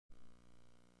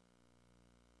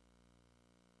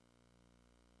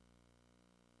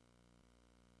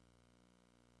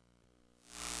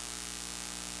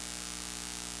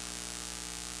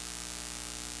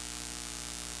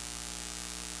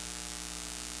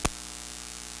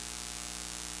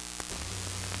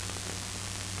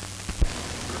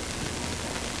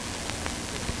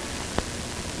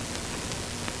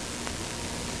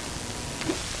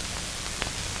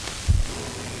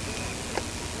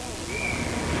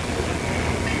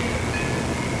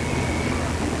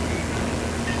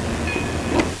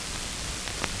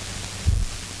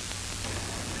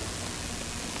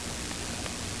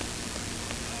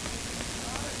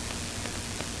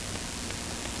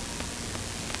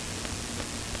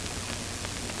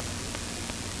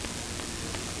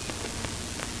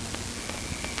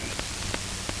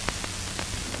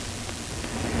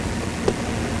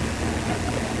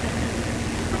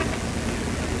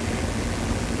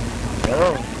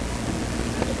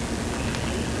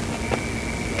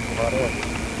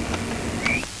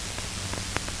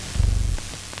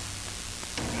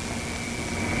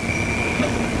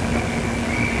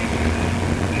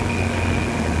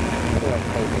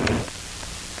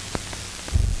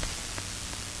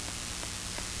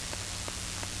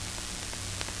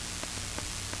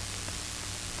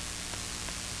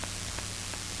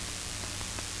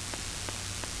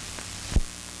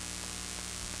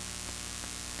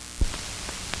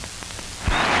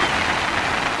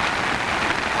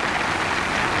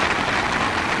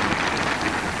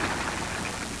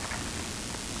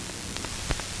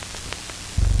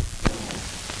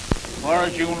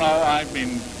you know, I've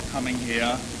been coming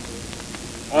here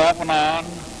off and on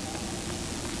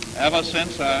ever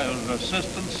since I was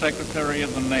Assistant Secretary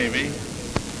of the Navy,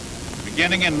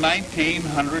 beginning in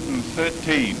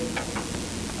 1913,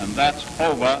 and that's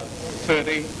over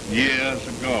 30 years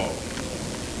ago.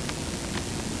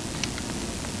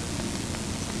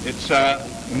 It's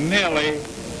nearly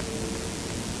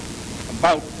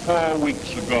about 4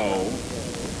 weeks ago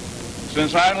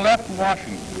since I left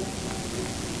Washington.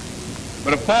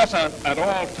 But of course, at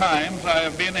all times, I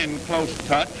have been in close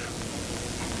touch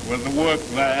with the work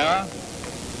there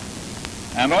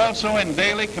and also in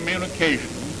daily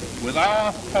communication with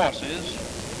our forces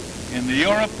in the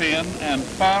European and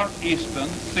Far Eastern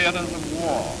theaters of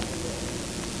war.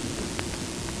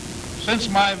 Since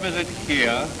my visit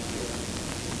here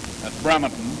at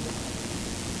Bremerton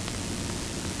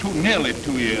nearly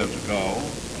 2 years ago,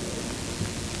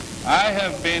 I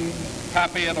have been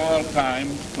happy at all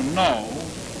times to know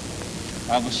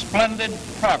of the splendid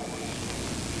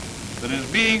progress that is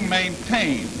being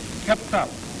maintained, kept up,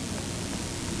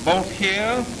 both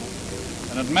here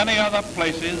and at many other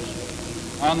places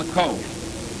on the coast.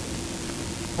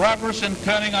 Progress in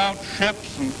turning out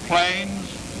ships and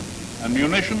planes and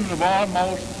munitions of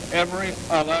almost every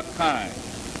other kind,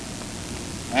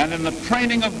 and in the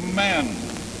training of men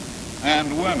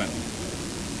and women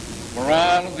for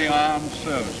all of the armed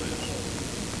services.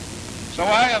 So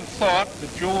I have thought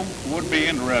that you would be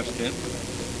interested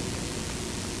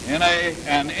in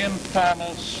an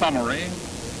informal summary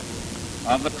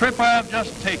of the trip I have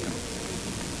just taken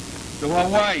to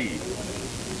Hawaii,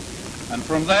 and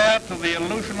from there to the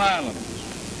Aleutian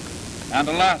Islands and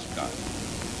Alaska,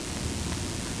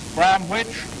 from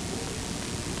which,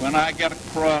 when I get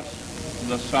across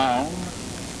the Sound,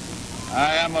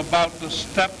 I am about to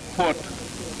step foot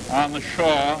on the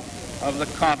shore of the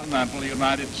continental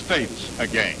United States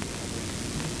again.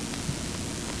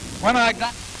 When I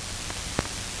got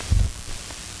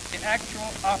the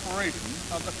actual operation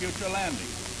of the future landing,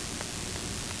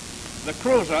 the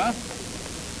cruiser,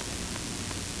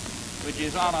 which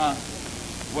is on a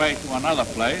way to another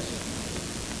place,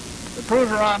 the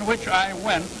cruiser on which I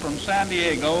went from San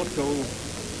Diego to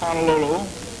Honolulu,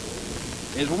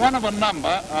 is one of a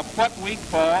number of what we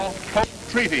call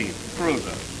post-treaty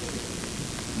cruisers,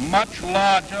 much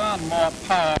larger and more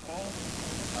powerful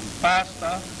and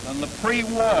faster than the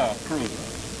pre-war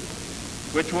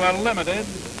cruisers, which were limited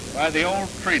by the old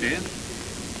treaties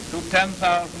to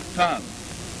 10,000 tons.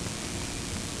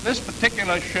 This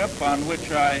particular ship on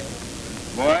which I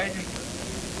voyaged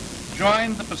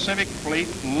joined the Pacific Fleet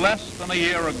less than a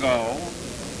year ago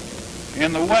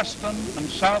in the western and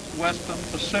southwestern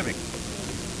Pacific.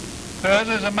 Hers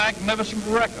is a magnificent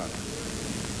record.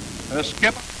 Her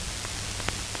skipper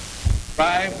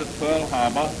arrived at Pearl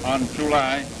Harbor on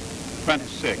July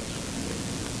 26th.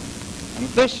 And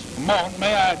at this moment,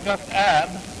 may I just add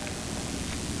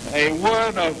a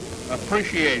word of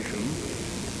appreciation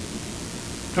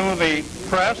to the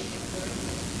press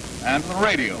and the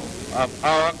radio of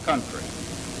our country.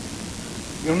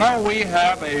 You know, we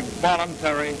have a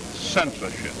voluntary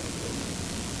censorship,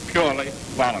 purely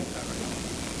voluntary.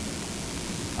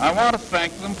 I want to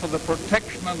thank them for the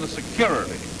protection and the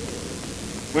security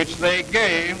which they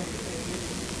gave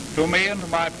to me and to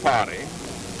my party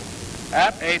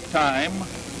at a time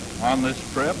on this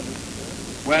trip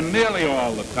when nearly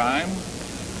all the time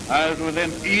I was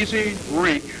within easy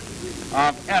reach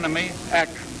of enemy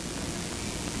action.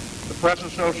 The press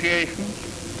associations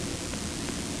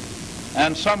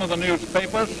and some of the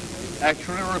newspapers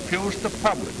actually refused to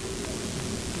publish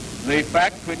the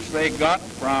fact which they got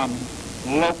from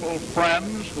local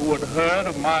friends who had heard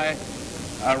of my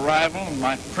arrival and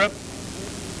my trip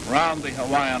around the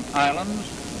Hawaiian Islands,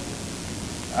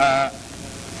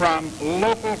 from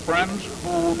local friends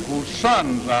whose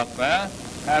sons out there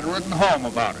had written home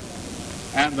about it.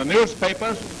 And the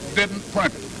newspapers didn't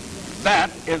print it. That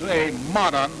is a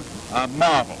modern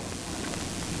marvel.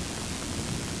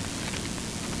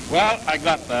 Well, I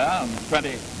got there on the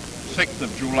 26th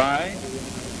of July,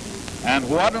 and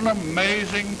what an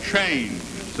amazing change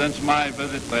since my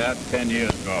visit there 10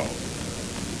 years ago.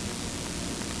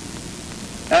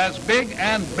 As big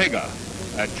and bigger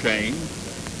a change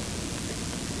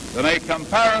than a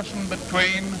comparison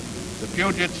between the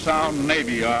Puget Sound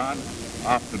Navy Yard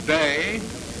of today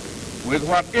with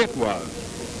what it was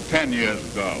 10 years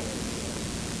ago.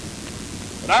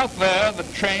 But out there,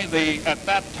 at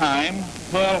that time,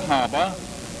 Pearl Harbor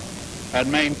had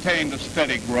maintained a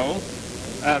steady growth,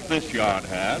 as this yard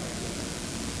had.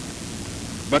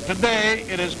 But today,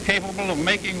 it is capable of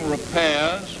making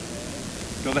repairs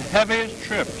to the heaviest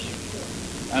ships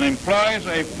and employs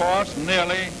a force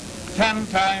nearly 10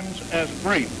 times as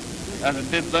great as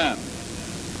it did then.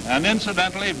 And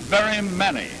incidentally, very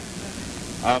many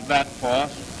of that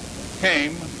force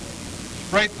came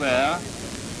straight there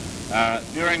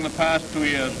during the past 2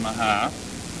 years and a half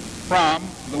from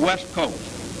the West Coast.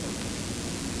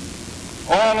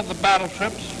 All of the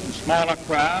battleships and smaller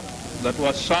craft that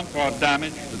were sunk or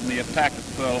damaged in the attack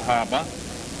at Pearl Harbor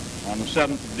on the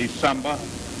 7th of December,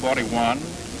 41,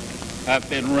 have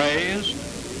been raised,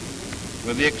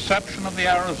 with the exception of the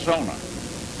Arizona.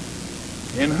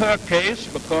 In her case,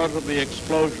 because of the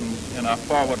explosion in our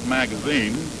forward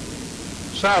magazine,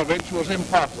 salvage was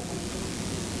impossible.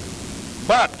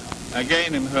 But,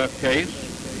 again in her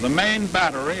case, the main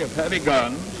battery of heavy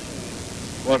guns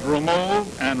was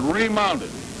removed and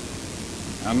remounted,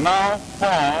 and now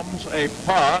forms a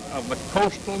part of the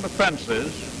coastal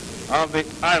defenses of the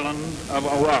island of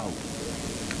Oahu.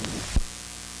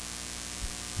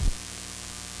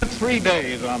 3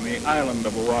 days on the island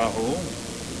of Oahu,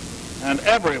 and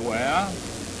everywhere,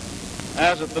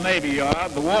 as at the Navy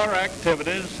Yard, the war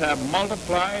activities have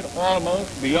multiplied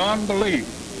almost beyond belief.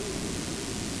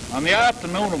 On the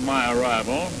afternoon of my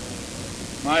arrival,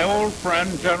 my old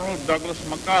friend General Douglas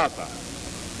MacArthur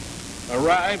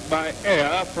arrived by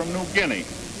air from New Guinea,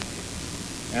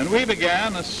 and we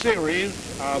began a series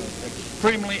of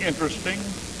extremely interesting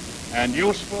and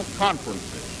useful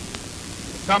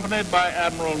conferences, accompanied by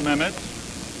Admiral Nimitz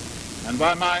and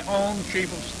by my own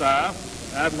Chief of Staff,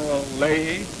 Admiral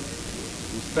Leahy,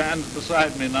 who stands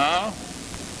beside me now,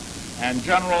 and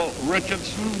General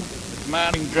Richardson, the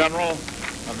commanding general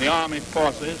of the Army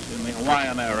forces in the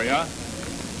Hawaiian area,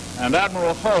 and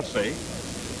Admiral Halsey,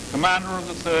 commander of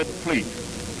the 3rd Fleet.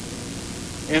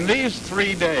 In these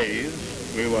 3 days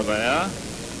we were there,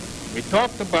 we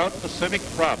talked about Pacific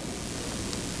problems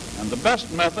and the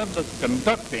best methods of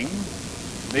conducting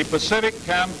the Pacific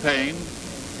campaign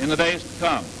in the days to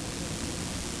come.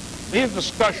 These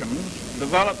discussions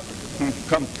developed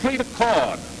complete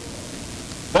accord,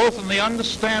 both in the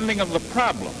understanding of the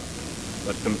problem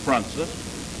that confronts us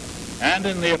and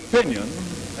in the opinion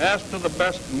as to the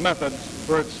best methods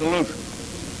for its solution.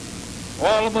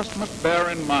 All of us must bear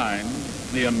in mind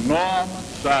the enormous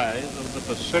size of the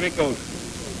Pacific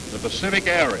Ocean, the Pacific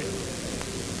area,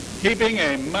 keeping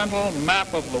a mental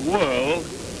map of the world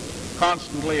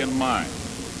constantly in mind.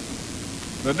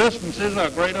 The distances are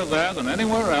greater there than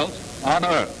anywhere else on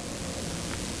Earth.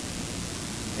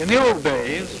 In the old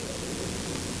days,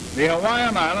 the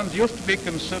Hawaiian Islands used to be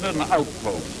considered an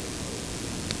outpost.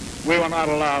 We were not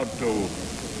allowed to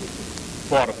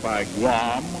fortify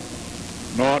Guam,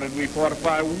 nor did we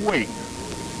fortify Wake,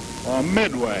 or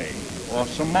Midway, or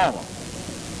Samoa.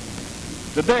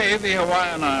 Today, the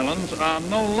Hawaiian Islands are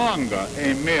no longer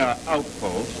a mere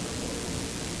outpost.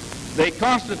 They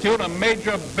constitute a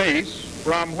major base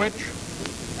from which,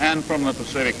 and from the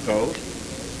Pacific coast,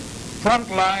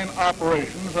 frontline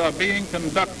operations are being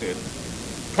conducted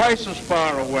twice as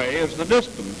far away as the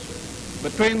distance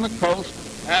between the coast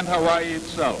and Hawaii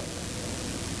itself.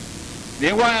 The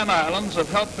Hawaiian Islands have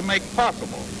helped to make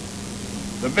possible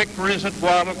the victories at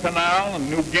Guadalcanal and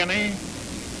New Guinea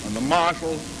and the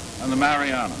Marshalls and the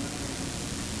Marianas.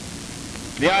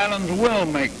 The islands will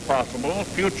make possible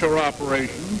future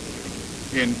operations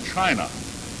in China,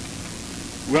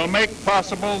 will make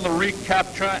possible the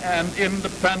recapture and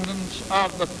independence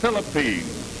of the Philippines,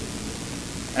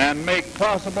 and make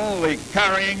possible the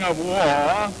carrying of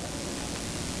war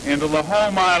into the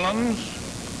home islands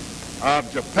of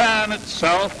Japan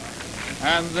itself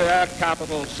and their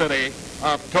capital city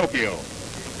of Tokyo.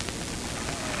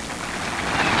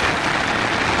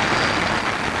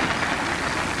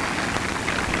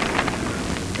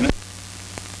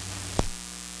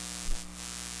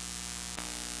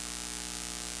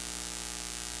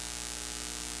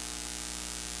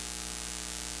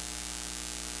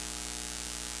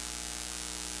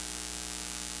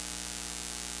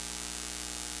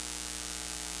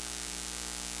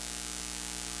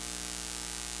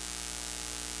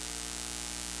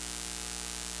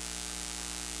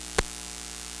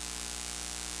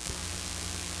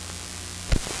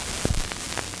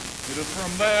 It is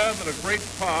from there that a great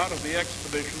part of the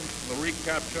expedition for the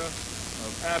recapture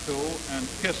of Attu and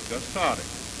Kiska started.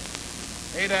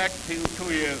 Adak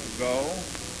 2 years ago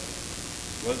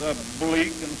was a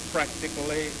bleak and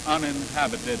practically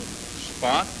uninhabited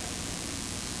spot,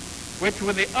 which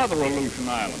with the other Aleutian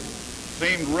Islands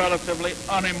seemed relatively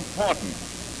unimportant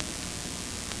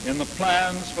in the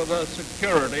plans for the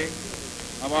security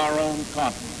of our own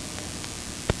continent.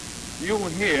 You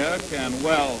here can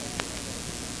well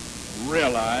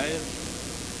realize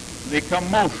the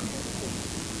commotion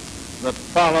that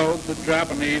followed the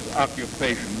Japanese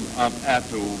occupation of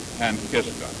Attu and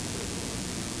Kiska.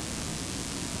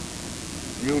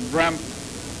 You dreamt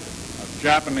of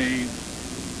Japanese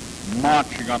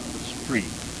marching up the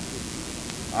street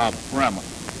of Bremerton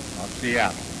or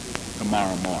Seattle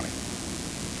tomorrow morning.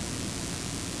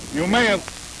 You may have,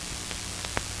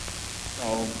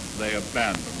 so they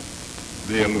abandoned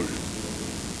the illusion.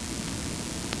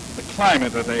 The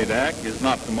climate at Adak is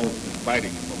not the most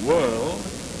inviting in the world,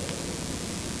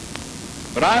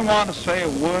 but I want to say a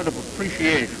word of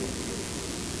appreciation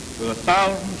to the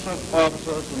thousands of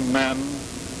officers and men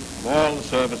of all the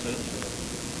services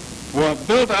who have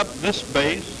built up this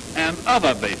base and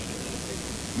other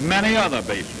bases, many other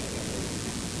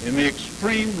bases, in the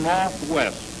extreme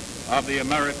northwest of the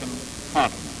American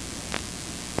continent.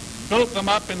 Built them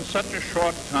up in such a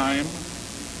short time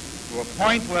to a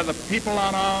point where the people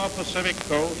on our Pacific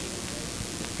coast,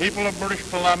 the people of British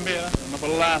Columbia and of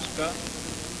Alaska,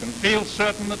 can feel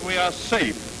certain that we are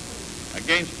safe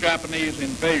against Japanese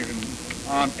invasion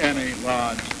on any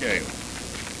large scale.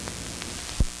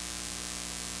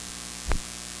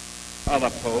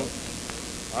 Other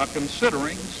posts are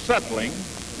considering settling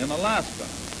in Alaska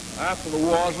after the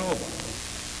war's over,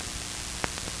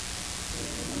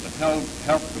 and to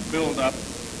help to build up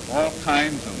all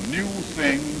kinds of new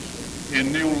things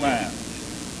in new lands.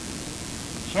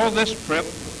 So this trip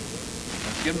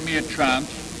has given me a chance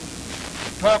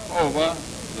to talk over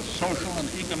the social and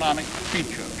economic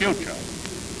future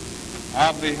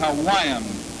of the Hawaiian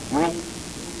group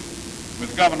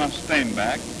with Governor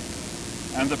Steinbeck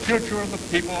and the future of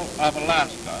the people of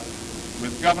Alaska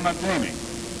with Governor Gruning.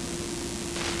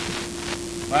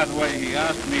 By the way, he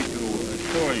asked me to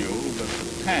assure you that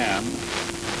the tan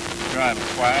which I've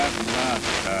acquired in the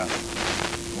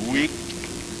last week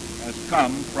has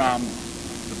come from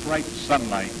the bright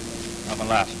sunlight of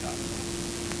Alaska.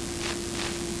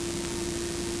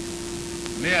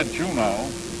 Near Juneau,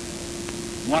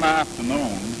 one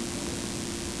afternoon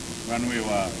when we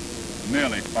were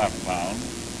nearly fog-bound,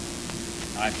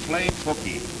 I played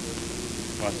hooky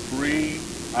for 3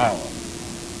 hours.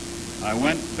 I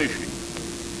went fishing,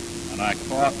 and I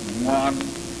caught 1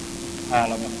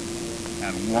 halibut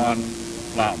and 1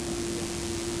 flounder.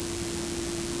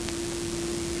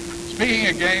 Speaking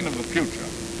again of the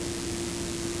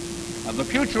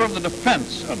future of the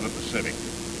defense of the Pacific,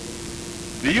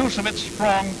 the use of its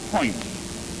strong points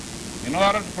in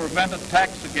order to prevent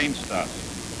attacks against us.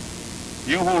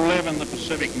 You who live in the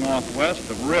Pacific Northwest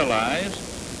have realized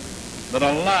that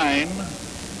a line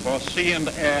for sea and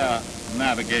air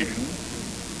navigation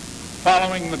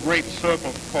following the Great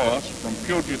Circle course from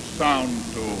Puget Sound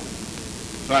to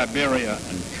Siberia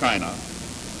and China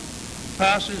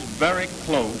passes very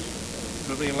close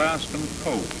to the Alaskan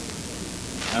coast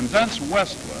and thence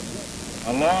westward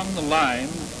along the line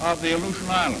of the Aleutian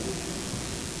Islands.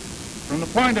 From the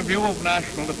point of view of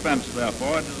national defense,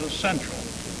 therefore, it is essential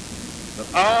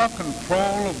that our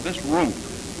control of this route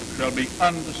shall be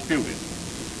undisputed.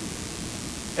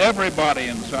 Everybody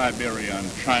in Siberia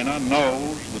and China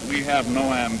knows that we have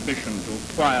no ambition to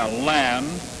acquire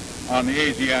land on the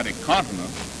Asiatic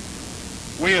continent.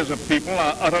 We as a people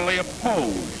are utterly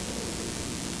opposed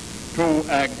to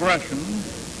aggression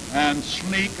and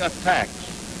sneak attacks.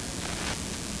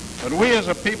 But we as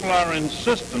a people are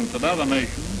insistent that other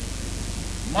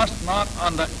nations must not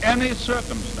under any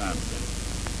circumstances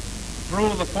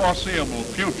through the foreseeable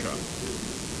future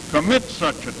commit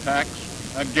such attacks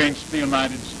against the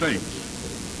United States.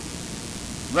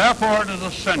 Therefore, it is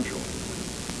essential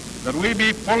that we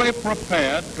be fully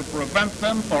prepared to prevent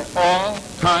them for all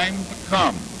time to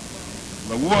come.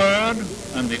 The word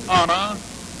and the honor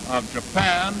of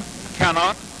Japan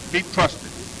cannot be trusted.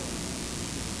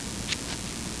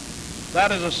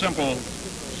 That is a simple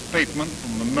statement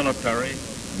from the military,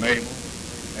 naval,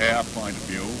 air point of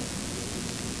view.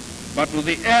 But with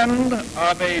the end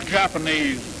of a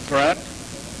Japanese threat,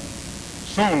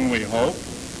 soon we hope,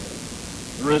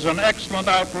 there is an excellent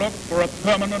outlook for a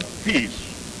permanent peace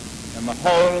in the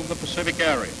whole of the Pacific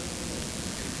area.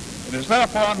 It is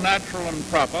therefore natural and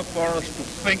proper for us to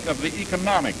think of the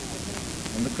economic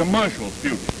and the commercial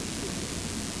future.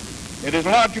 It is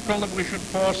logical that we should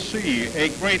foresee a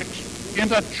great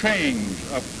interchange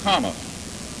of commerce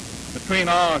between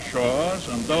our shores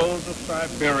and those of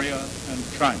Siberia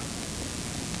and China.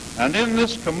 And in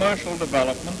this commercial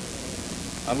development,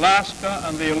 Alaska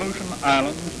and the Aleutian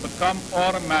Islands become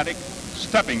automatic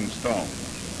stepping stones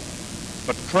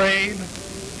for trade,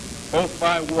 both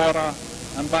by water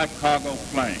and by cargo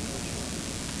planes.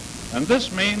 And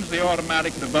this means the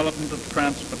automatic development of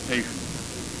transportation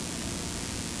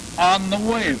on the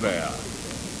way there,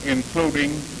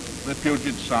 including the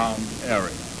Puget Sound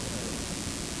area.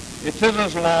 It is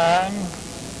as long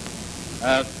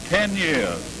as 10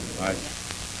 years,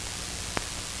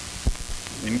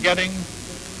 in getting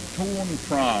to and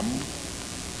from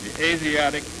the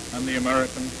Asiatic and the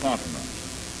American continent.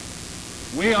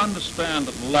 We understand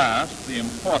at last the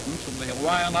importance of the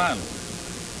Hawaiian Islands.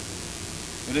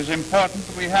 It is important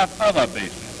that we have other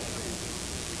bases,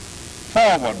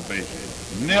 forward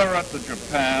bases, nearer to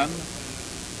Japan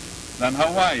than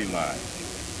Hawaii lies.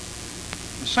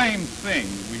 The same thing,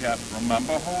 we have to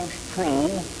remember, holds true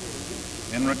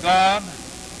in regard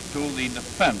to the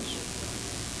defense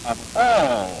of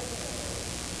all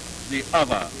the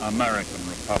other American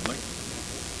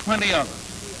republics, 20 others,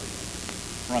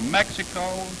 from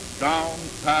Mexico down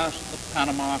past the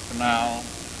Panama Canal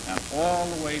and all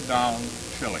the way down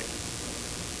to Chile.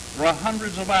 There are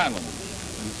hundreds of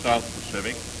islands in the South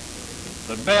Pacific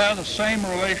that bear the same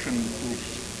relation to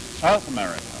South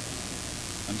America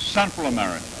and Central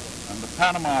America and the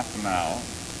Panama Canal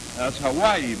as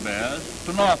Hawaii bears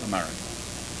to North America.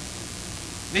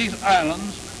 These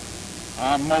islands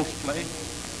are mostly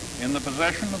in the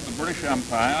possession of the British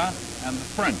Empire and the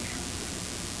French.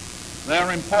 They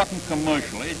are important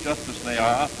commercially, just as they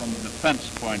are from the defense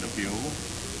point of view,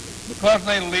 because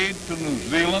they lead to New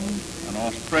Zealand and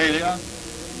Australia,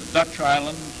 the Dutch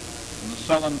islands, and the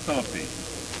southern Philippines.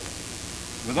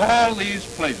 With all these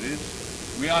places,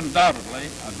 we undoubtedly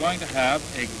are going to have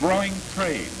a growing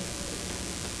trade.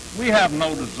 We have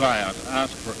no desire to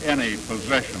ask for any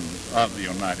possessions of the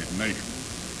United Nations.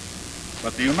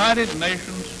 But the United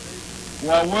Nations, who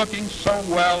are working so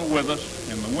well with us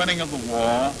in the winning of the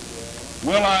war,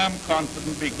 will, I am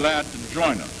confident, be glad to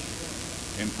join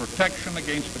us in protection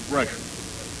against aggression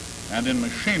and in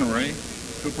machinery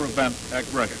to prevent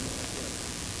aggression.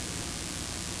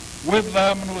 With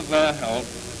them and with their help,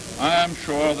 I am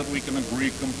sure that we can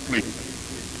agree completely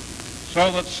so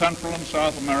that Central and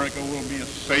South America will be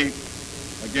safe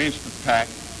against attack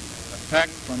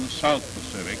from the South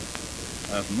Pacific,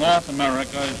 as North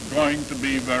America is going to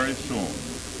be very soon,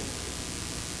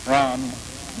 from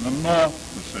the North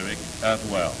Pacific as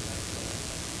well.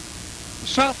 The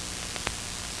South,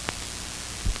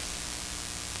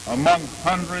 among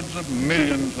hundreds of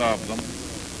millions of them,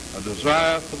 a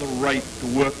desire for the right to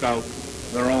work out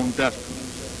their own destiny.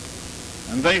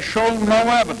 And they show no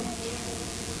evidence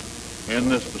in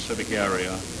this Pacific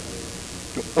area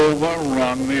to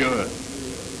overrun the earth,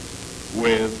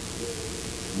 with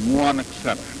one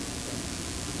exception.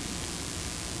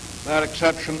 That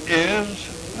exception is,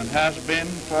 and has been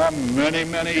for many,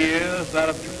 many years, that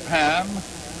of Japan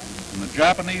and the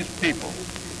Japanese people.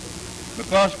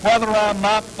 Because whether or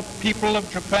not the people of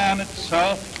Japan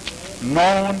itself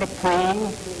know and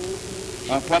approve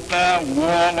of what their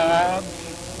warlords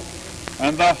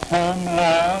and their home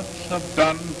lords have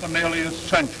done for nearly a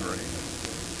century,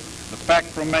 the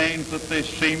fact remains that they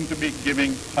seem to be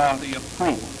giving hearty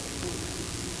approval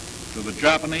to the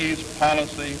Japanese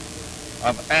policy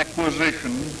of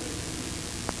acquisition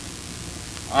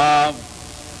of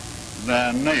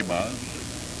their neighbors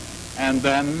and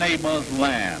their neighbors'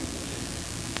 land,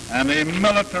 and a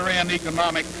military and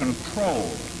economic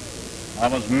control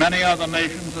of as many other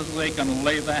nations as they can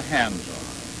lay their hands on.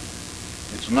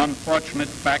 It's an unfortunate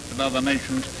fact that other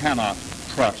nations cannot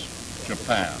trust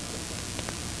Japan.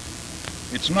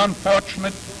 It's an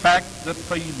unfortunate fact that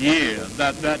for years,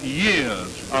 that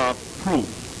years of proof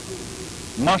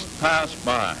must pass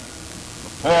by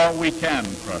before we can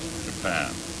trust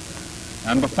Japan,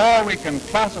 and before we can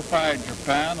classify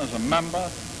Japan as a member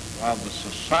of the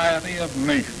Society of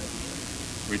Nations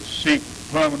which seek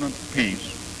permanent peace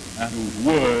and whose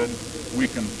word we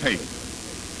can take.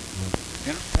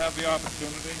 And have the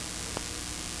opportunity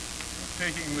of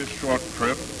taking this short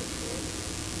trip,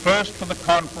 first for the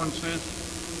conferences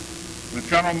with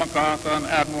General MacArthur and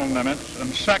Admiral Nimitz,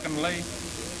 and secondly,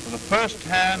 for the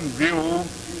first-hand view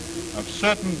of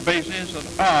certain bases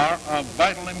that are of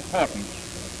vital importance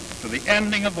to the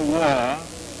ending of the war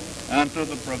and to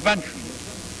the prevention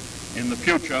in the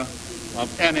future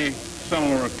of any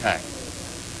similar attack.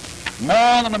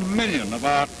 More than 1 million of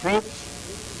our troops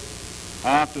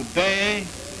are today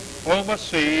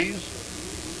overseas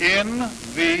in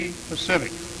the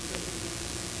Pacific.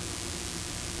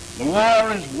 The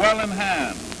war is well in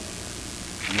hand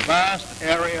in a vast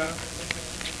area,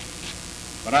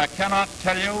 but I cannot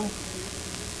tell you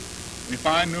if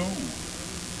I knew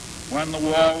when the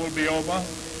war will be over,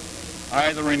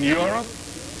 either in Europe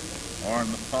or in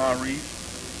the Far East,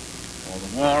 or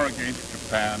the war against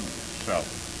Japan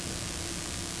itself.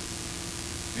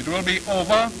 It will be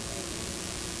over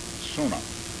sooner.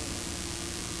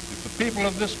 if the people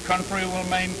of this country will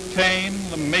maintain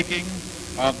the making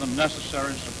of the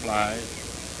necessary supplies,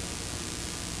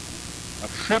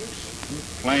 of ships and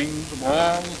planes, of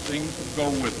all the things that go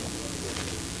with them.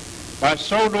 By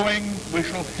so doing, we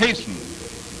shall hasten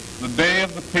the day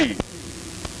of the peace.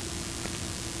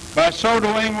 By so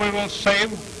doing, we will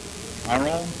save our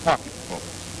own pocketbook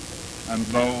and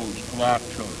those of our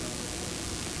children.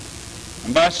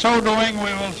 And by so doing,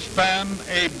 we will stand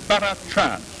a better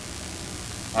chance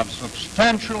of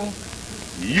substantial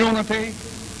unity,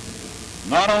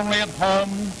 not only at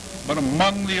home, but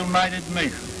among the United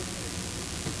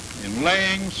Nations, in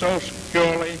laying so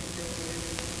securely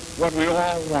what we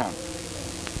all want,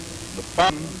 the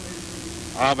fund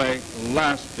of a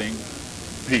lasting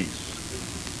peace.